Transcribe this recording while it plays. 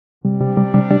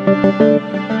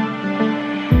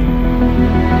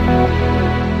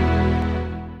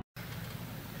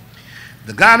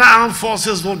The Ghana Armed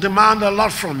Forces will demand a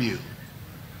lot from you,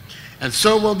 and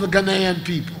so will the Ghanaian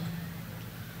people.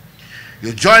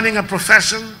 You're joining a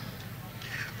profession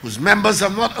whose members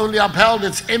have not only upheld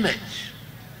its image,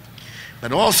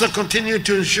 but also continue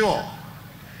to ensure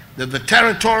that the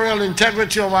territorial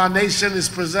integrity of our nation is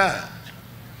preserved,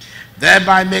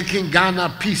 thereby making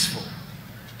Ghana peaceful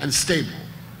and stable.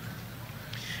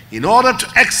 In order to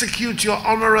execute your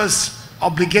onerous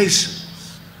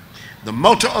obligations, the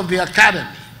motto of the Academy,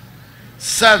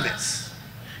 service,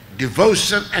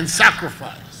 devotion, and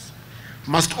sacrifice,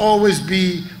 must always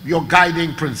be your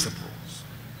guiding principles.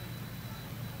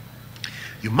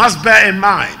 You must bear in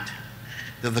mind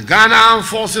that the Ghana Armed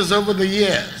Forces over the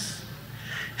years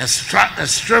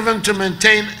has striven to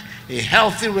maintain a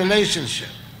healthy relationship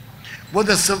with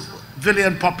the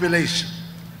civilian population,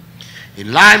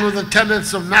 in line with the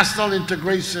tenets of national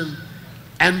integration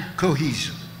and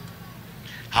cohesion.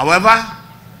 However,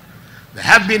 there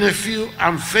have been a few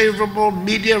unfavorable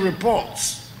media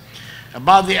reports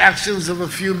about the actions of a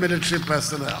few military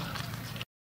personnel.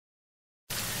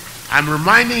 I'm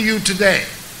reminding you today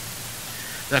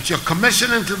that your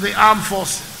commission into the armed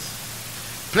forces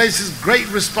places great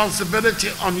responsibility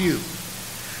on you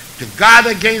to guard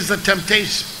against the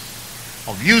temptation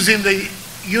of using the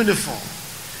uniform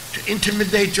to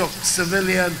intimidate your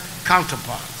civilian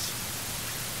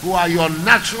counterparts, who are your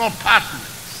natural partners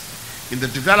in the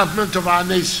development of our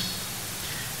nation,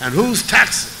 and whose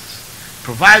taxes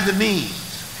provide the means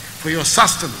for your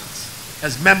sustenance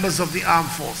as members of the armed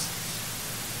forces.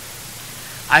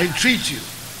 I entreat you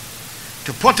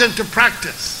to put into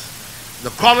practice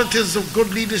the qualities of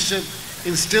good leadership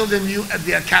instilled in you at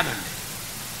the Academy.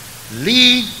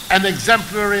 Lead an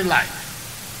exemplary life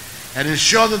and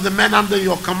ensure that the men under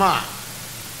your command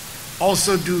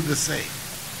also do the same.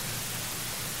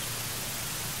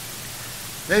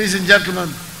 Ladies and gentlemen,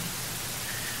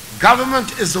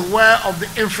 government is aware of the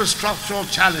infrastructural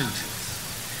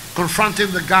challenges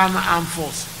confronting the Ghana Armed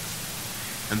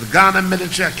Forces and the Ghana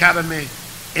Military Academy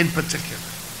in particular.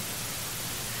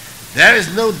 There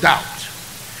is no doubt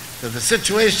that the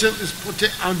situation is putting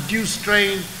undue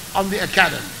strain on the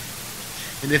Academy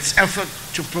in its effort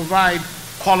to provide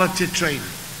quality training.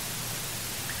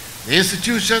 The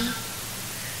institution,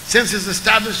 since its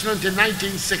establishment in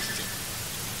 1960,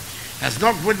 has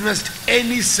not witnessed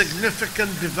any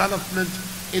significant development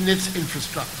in its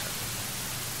infrastructure.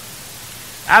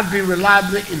 I've been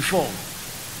reliably informed,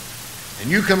 and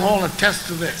you can all attest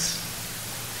to this,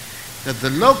 that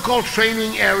the local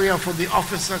training area for the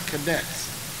officer cadets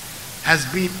has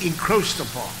been encroached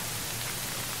upon.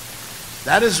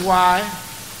 That is why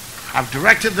I've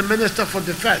directed the Minister for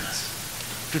Defense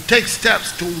to take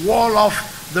steps to wall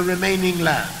off the remaining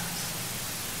lands.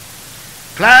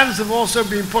 Plans have also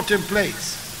been put in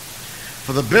place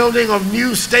for the building of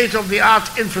new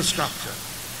state-of-the-art infrastructure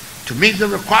to meet the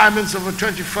requirements of a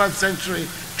 21st century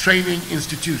training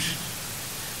institution.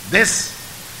 This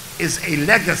is a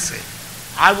legacy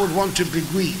I would want to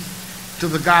bequeath to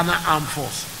the Ghana Armed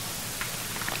Forces.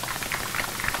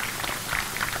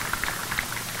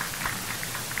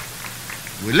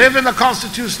 We live in a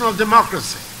constitutional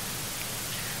democracy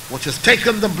which has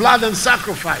taken the blood and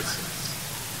sacrifices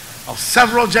of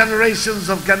several generations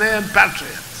of Ghanaian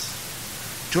patriots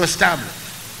to establish.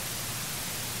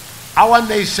 Our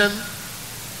nation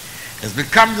has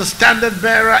become the standard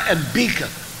bearer and beacon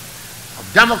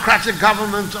of democratic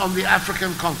government on the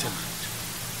African continent,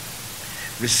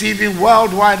 receiving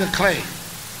worldwide acclaim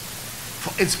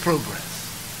for its progress.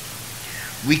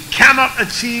 We cannot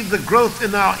achieve the growth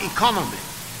in our economy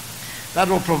that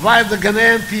will provide the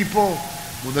Ghanaian people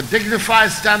with a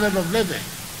dignified standard of living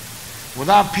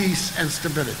without peace and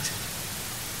stability.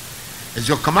 As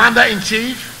your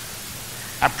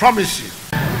Commander-in-Chief, I promise you,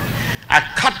 I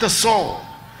cut the saw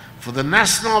for the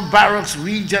National Barracks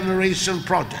Regeneration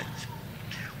Project,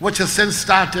 which has since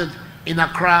started in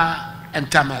Accra and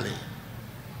Tamale.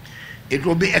 It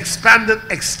will be expanded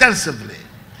extensively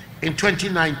in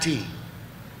 2019.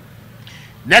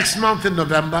 Next month in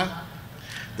November,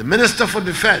 the Minister for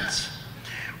Defense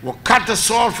will cut the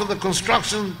saw for the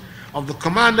construction of the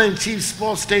Commander-in-Chief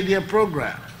Sports Stadium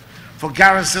program for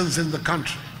garrisons in the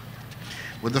country,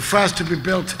 with the first to be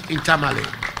built in Tamale.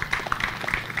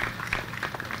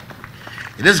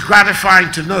 It is gratifying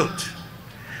to note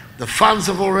the funds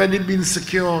have already been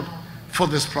secured for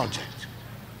this project.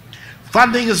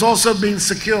 Funding has also been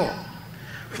secured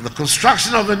for the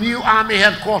construction of a new Army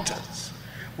headquarters,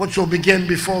 which will begin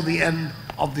before the end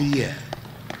of the year.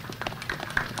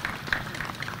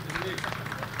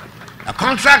 A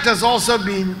contract has also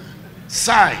been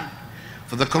signed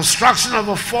for the construction of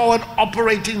a forward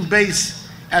operating base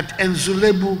at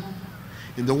Nzulebu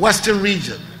in the western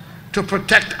region to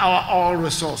protect our oil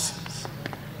resources.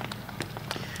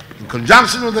 In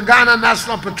conjunction with the Ghana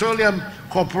National Petroleum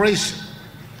Corporation,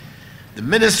 the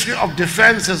Ministry of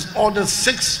Defense has ordered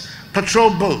 6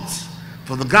 patrol boats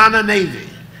for the Ghana Navy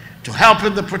to help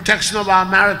in the protection of our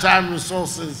maritime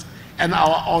resources and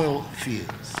our oil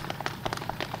fields.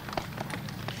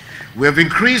 We have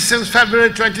increased since February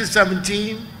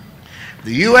 2017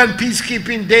 the UN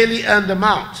peacekeeping daily earned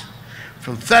amount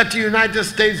from 30 United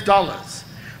States dollars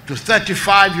to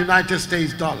 35 United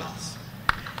States dollars,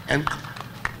 and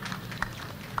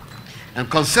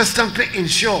consistently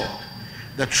ensure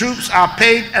the troops are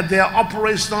paid at their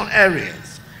operational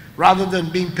areas rather than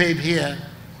being paid here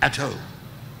at home.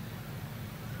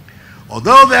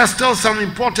 Although there are still some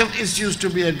important issues to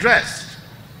be addressed,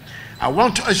 I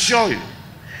want to assure you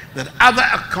that other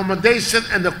accommodation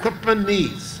and equipment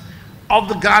needs of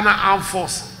the Ghana Armed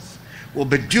Forces will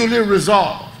be duly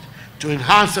resolved to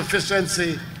enhance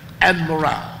efficiency and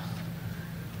morale.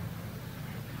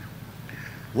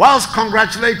 Whilst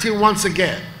congratulating once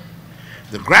again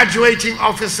the graduating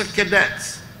officer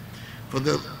cadets for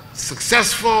the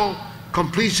successful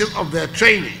completion of their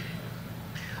training,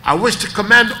 I wish to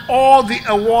commend all the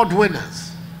award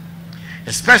winners,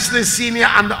 especially Senior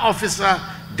Under Officer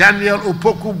Daniel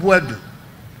Opoku Buedu,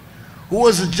 who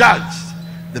was adjudged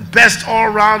the best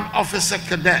all-round officer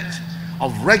cadet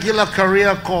of regular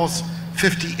career course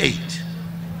 58.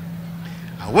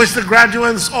 I wish the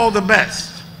graduates all the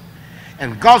best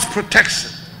and God's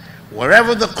protection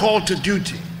wherever the call to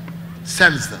duty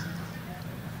sends them.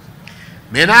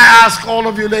 May I ask all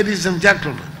of you, ladies and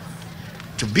gentlemen,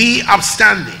 to be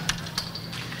upstanding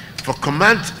for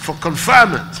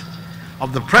conferment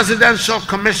of the Presidential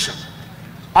Commission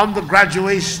on the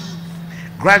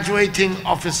graduating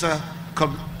officer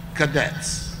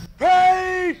cadets.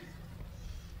 Praise!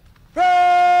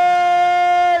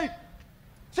 Praise!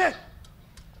 Sit!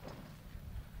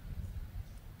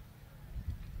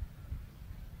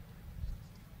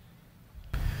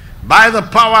 By the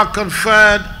power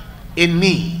conferred in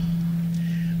me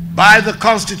by the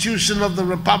Constitution of the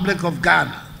Republic of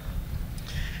Ghana,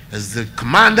 as the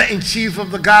Commander-in-Chief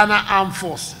of the Ghana Armed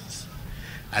Forces,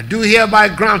 I do hereby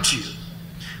grant you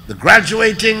the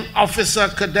graduating officer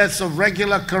cadets of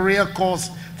regular career course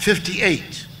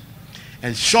 58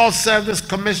 and short service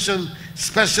commission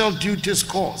special duties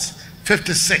course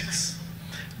 56,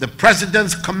 the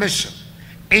President's Commission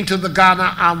into the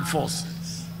Ghana Armed Forces.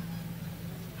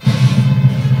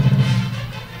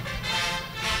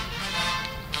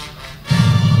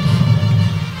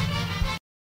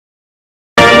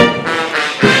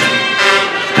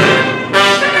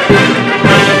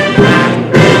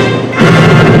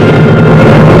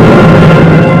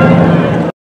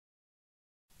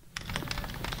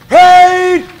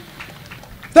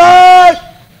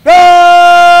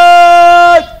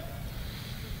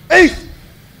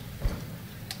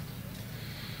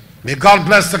 May God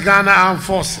bless the Ghana Armed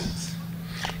Forces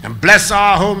and bless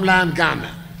our homeland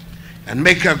Ghana and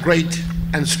make her great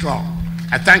and strong.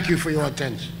 I thank you for your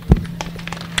attention.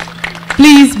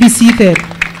 Please be seated.